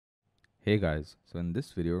Hey guys, so in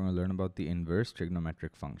this video we're going to learn about the inverse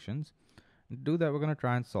trigonometric functions. And to do that we're going to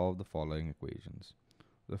try and solve the following equations.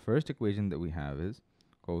 The first equation that we have is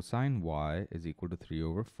cosine y is equal to 3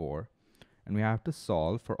 over 4, and we have to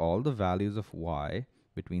solve for all the values of y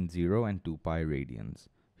between 0 and 2 pi radians.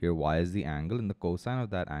 Here y is the angle and the cosine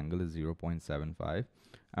of that angle is 0.75,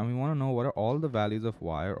 and we want to know what are all the values of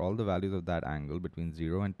y or all the values of that angle between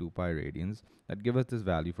 0 and 2 pi radians that give us this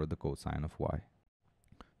value for the cosine of y.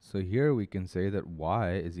 So here we can say that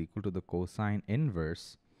y is equal to the cosine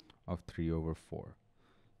inverse of 3 over 4.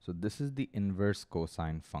 So this is the inverse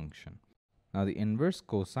cosine function. Now the inverse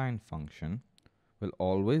cosine function will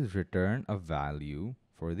always return a value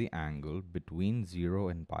for the angle between 0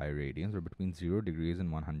 and pi radians, or between 0 degrees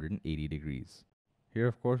and 180 degrees. Here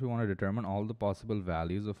of course we want to determine all the possible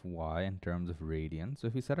values of y in terms of radians. So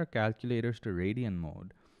if we set our calculators to radian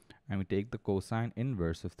mode and we take the cosine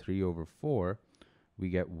inverse of 3 over 4, we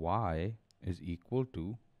get y is equal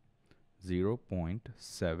to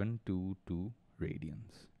 0.722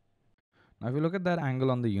 radians. Now if you look at that angle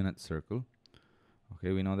on the unit circle,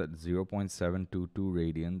 okay, we know that 0.722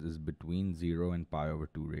 radians is between 0 and pi over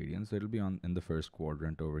 2 radians, so it'll be in the first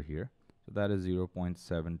quadrant over here. So that is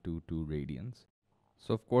 0.722 radians.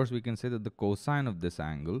 So of course we can say that the cosine of this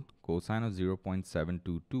angle, cosine of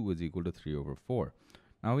 0.722, is equal to 3 over 4.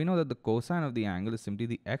 Now we know that the cosine of the angle is simply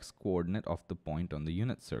the x-coordinate of the point on the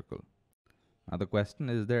unit circle. Now the question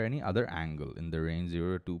is there any other angle in the range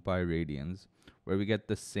 0 to 2 pi radians where we get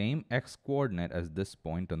the same x-coordinate as this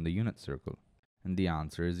point on the unit circle? And the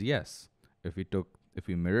answer is yes. If we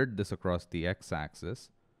mirrored this across the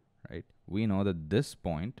x-axis, right, we know that this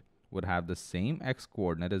point would have the same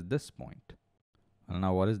x-coordinate as this point. Well,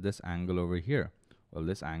 now what is this angle over here? Well,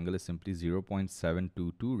 this angle is simply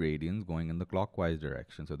 0.722 radians going in the clockwise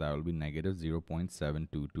direction. So that will be negative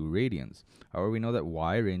 0.722 radians. However, we know that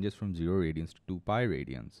y ranges from 0 radians to 2 pi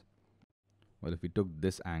radians. Well, if we took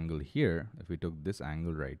this angle here, if we took this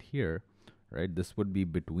angle right here, right, this would be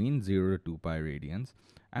between 0 to 2 pi radians.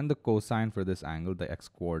 And the cosine for this angle, the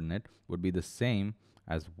x-coordinate, would be the same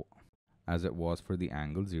as it was for the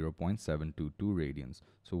angle 0.722 radians.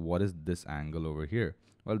 So what is this angle over here?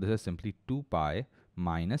 Well, this is simply 2 pi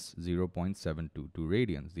minus 0.722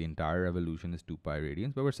 radians. The entire revolution is 2 pi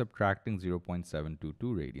radians, but we're subtracting 0.722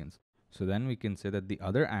 radians. So then we can say that the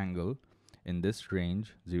other angle in this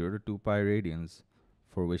range, 0 to 2 pi radians,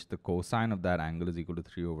 for which the cosine of that angle is equal to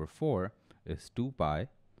 3 over 4, is 2 pi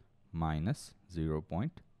minus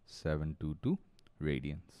 0.722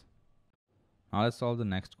 radians. Now let's solve the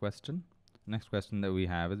next question. Next question that we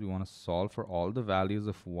have is we want to solve for all the values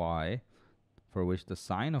of y for which the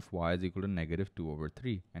sine of y is equal to negative 2 over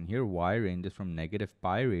 3. And here y ranges from negative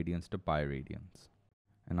pi radians to pi radians.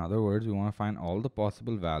 In other words, we want to find all the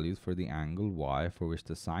possible values for the angle y for which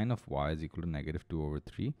the sine of y is equal to negative 2 over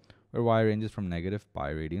 3, where y ranges from negative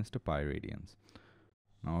pi radians to pi radians.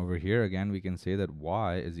 Now over here again we can say that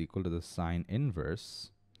y is equal to the sine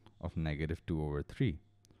inverse of negative 2 over 3.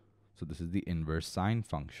 So this is the inverse sine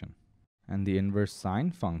function. And the inverse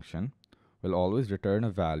sine function will always return a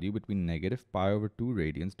value between negative pi over 2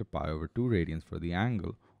 radians to pi over 2 radians for the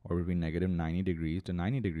angle, or between negative 90 degrees to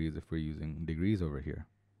 90 degrees if we're using degrees over here.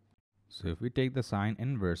 So if we take the sine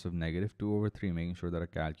inverse of negative 2 over 3, making sure that our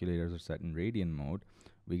calculators are set in radian mode,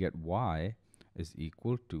 we get y is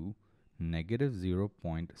equal to negative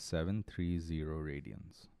 0.730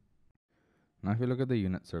 radians. Now if you look at the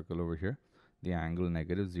unit circle over here, the angle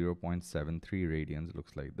negative 0.73 radians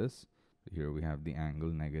looks like this. Here we have the angle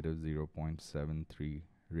negative 0.73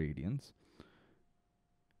 radians.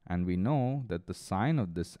 And we know that the sine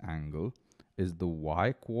of this angle is the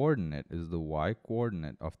y-coordinate, of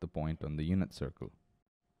the point on the unit circle.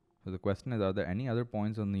 So the question is, are there any other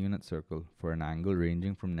points on the unit circle for an angle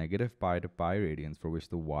ranging from negative pi to pi radians for which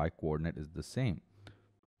the y-coordinate is the same?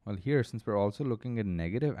 Well, here, since we're also looking at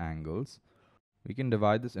negative angles, we can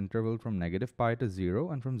divide this interval from negative pi to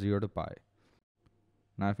 0 and from 0 to pi.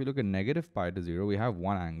 Now, if you look at negative pi to 0, we have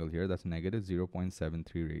one angle here, that's negative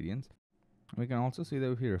 0.73 radians. We can also see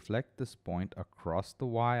that if we reflect this point across the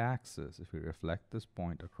y-axis,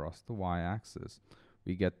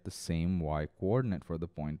 we get the same y-coordinate for the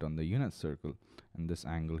point on the unit circle. And this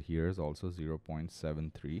angle here is also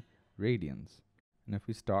 0.73 radians. And if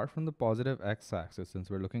we start from the positive x-axis,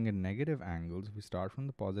 since we're looking at negative angles, if we start from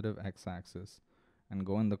the positive x-axis and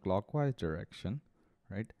go in the clockwise direction,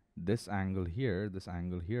 right, this angle here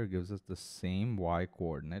gives us the same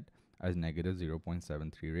y-coordinate as negative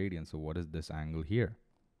 0.73 radians. So what is this angle here?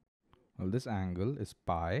 Well, this angle is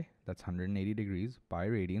pi, that's 180 degrees, pi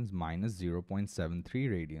radians minus 0.73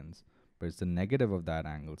 radians. But it's the negative of that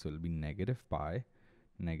angle, so it'll be negative pi,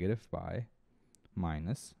 negative pi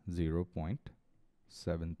minus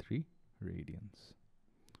 0.73 radians.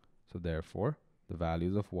 So therefore, the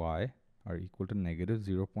values of y are equal to negative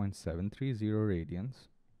 0.730 radians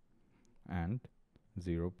and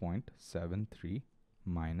 0.73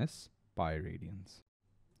 minus pi radians.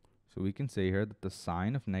 So we can say here that the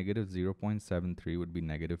sine of negative 0.73 would be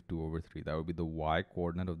negative 2 over 3. That would be the y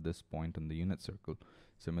coordinate of this point on the unit circle.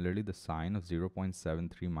 Similarly, the sine of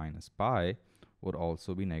 0.73 minus pi would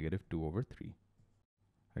also be negative 2 over 3.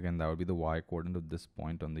 Again, that would be the y coordinate of this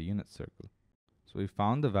point on the unit circle. So we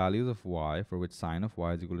found the values of y for which sine of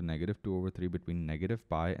y is equal to negative 2 over 3 between negative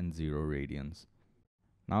pi and 0 radians.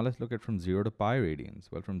 Now let's look at from 0 to pi radians.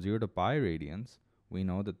 Well, from 0 to pi radians, we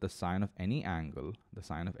know that the sine of any angle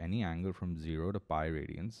from 0 to pi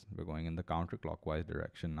radians, we're going in the counterclockwise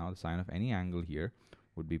direction now, the sine of any angle here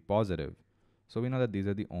would be positive. So we know that these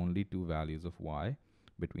are the only two values of y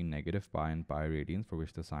between negative pi and pi radians for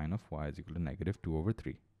which the sine of y is equal to negative 2 over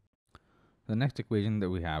 3. The next equation that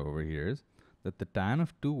we have over here is that the tan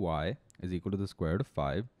of 2y is equal to the square root of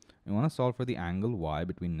 5. We want to solve for the angle y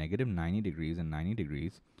between negative 90 degrees and 90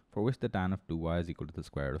 degrees for which the tan of 2y is equal to the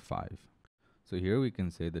square root of 5. So here we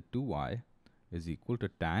can say that 2y is equal to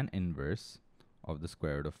tan inverse of the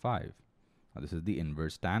square root of 5. Now this is the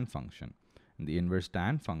inverse tan function. And the inverse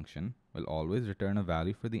tan function will always return a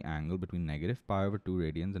value for the angle between negative pi over 2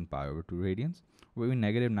 radians and pi over 2 radians, between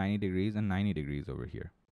negative 90 degrees and 90 degrees over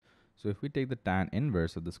here. So if we take the tan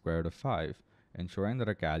inverse of the square root of 5, ensuring that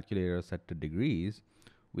our calculator is set to degrees,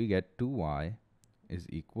 we get 2y is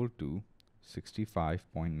equal to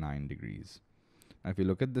 65.9 degrees. Now if you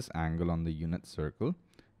look at this angle on the unit circle,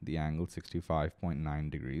 the angle 65.9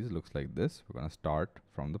 degrees looks like this. We're going to start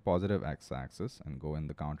from the positive x-axis and go in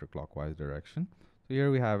the counterclockwise direction. So here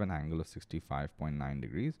we have an angle of 65.9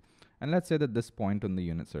 degrees. And let's say that this point on the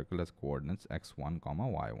unit circle has coordinates x1,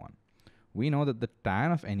 y1. We know that the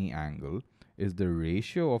tan of any angle is the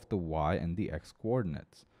ratio of the y and the x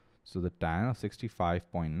coordinates. So the tan of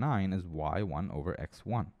 65.9 is y1 over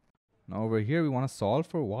x1. Now over here we want to solve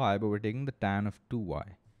for y, but we're taking the tan of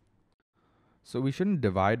 2y. So we shouldn't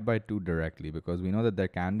divide by 2 directly because we know that there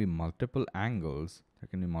can be multiple angles, there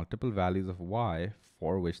can be multiple values of y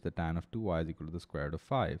for which the tan of 2y is equal to the square root of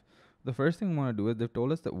 5. The first thing we want to do is they've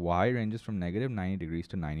told us that y ranges from negative 90 degrees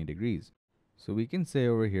to 90 degrees. So we can say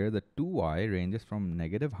over here that 2y ranges from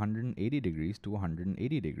negative 180 degrees to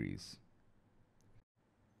 180 degrees.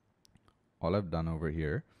 All I've done over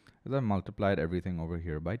here is I've multiplied everything over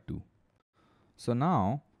here by 2. So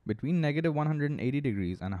now, between negative 180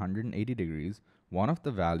 degrees and 180 degrees, one of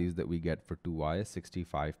the values that we get for 2y is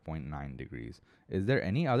 65.9 degrees. Is there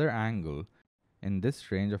any other angle in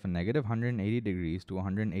this range of a negative 180 degrees to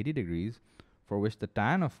 180 degrees for which the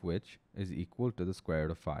tan of which is equal to the square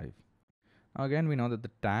root of 5? Now again, we know that the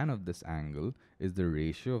tan of this angle is the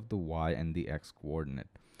ratio of the y and the x coordinate.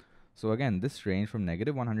 So again, this range from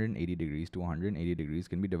negative 180 degrees to 180 degrees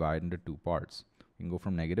can be divided into two parts. We can go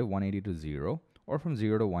from negative 180 to 0 or from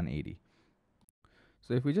 0 to 180.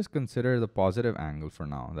 So if we just consider the positive angle for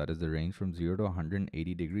now, that is the range from 0 to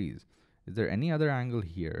 180 degrees, is there any other angle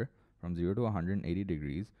here from 0 to 180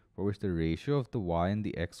 degrees for which the ratio of the y and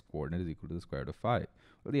the x coordinate is equal to the square root of 5?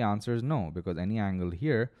 Well, the answer is no, because any angle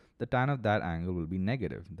here, the tan of that angle will be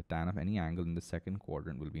negative. The tan of any angle in the second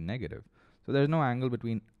quadrant will be negative. So there's no angle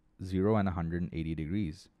between 0 and 180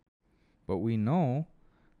 degrees. But we know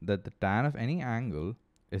that the tan of any angle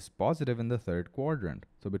is positive in the third quadrant.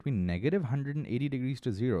 So between negative 180 degrees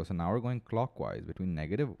to 0, so now we're going clockwise, between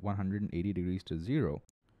negative 180 degrees to 0,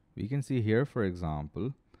 we can see here, for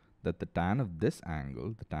example, that the tan of this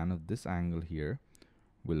angle here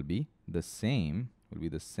will be the same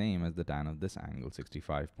as the tan of this angle,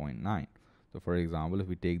 65.9. So for example, if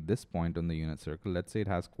we take this point on the unit circle, let's say it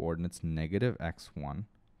has coordinates negative x1,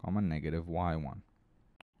 negative y1.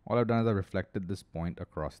 All I've done is I've reflected this point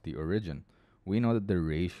across the origin. We know that the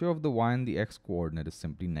ratio of the y and the x coordinate is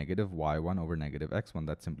simply negative y1 over negative x1.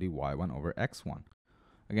 That's simply y1 over x1.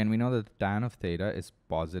 Again, we know that the tan of theta is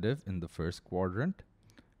positive in the first quadrant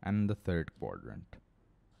and in the third quadrant,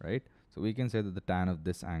 right? So we can say that the tan of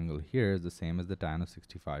this angle here is the same as the tan of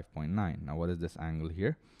 65.9. Now, what is this angle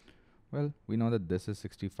here? Well, we know that this is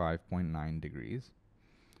 65.9 degrees.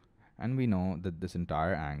 And we know that this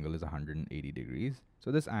entire angle is 180 degrees.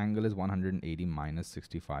 So this angle is 180 minus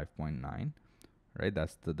 65.9, right?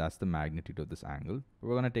 That's the magnitude of this angle.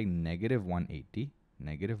 We're going to take negative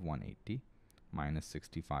 180 minus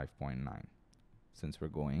 65.9 since we're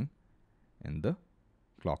going in the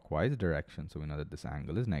clockwise direction. So we know that this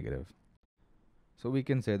angle is negative. So we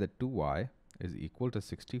can say that 2y is equal to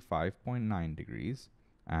 65.9 degrees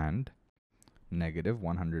and negative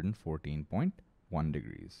 114.1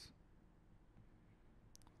 degrees.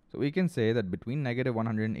 So we can say that between negative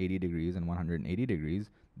 180 degrees and 180 degrees,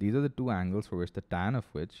 these are the two angles for which the tan of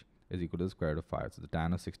which is equal to the square root of 5. So the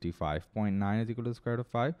tan of 65.9 is equal to the square root of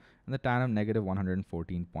 5, and the tan of negative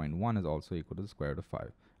 114.1 is also equal to the square root of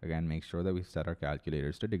 5. Again, make sure that we set our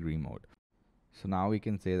calculators to degree mode. So now we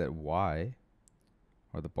can say that y,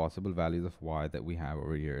 or the possible values of y that we have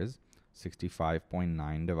over here, is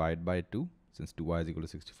 65.9 divided by 2. Since 2y is equal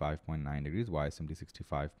to 65.9 degrees, y is simply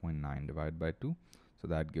 65.9 divided by 2. So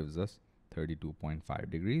that gives us 32.5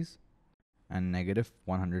 degrees. And negative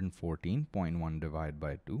 114.1 divided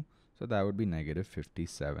by 2. So that would be negative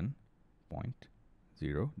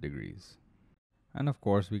 57.0 degrees. And of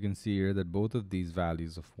course, we can see here that both of these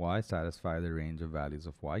values of y satisfy the range of values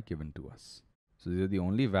of y given to us. So these are the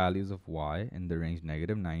only values of y in the range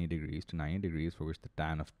negative 90 degrees to 90 degrees for which the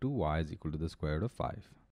tan of 2y is equal to the square root of 5.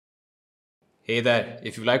 Hey there,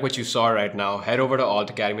 if you like what you saw right now, head over to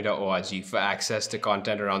altacademy.org for access to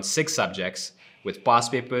content around 6 subjects with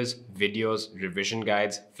past papers, videos, revision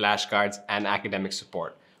guides, flashcards, and academic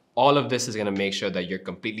support. All of this is going to make sure that you're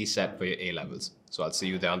completely set for your A-levels. So I'll see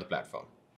you there on the platform.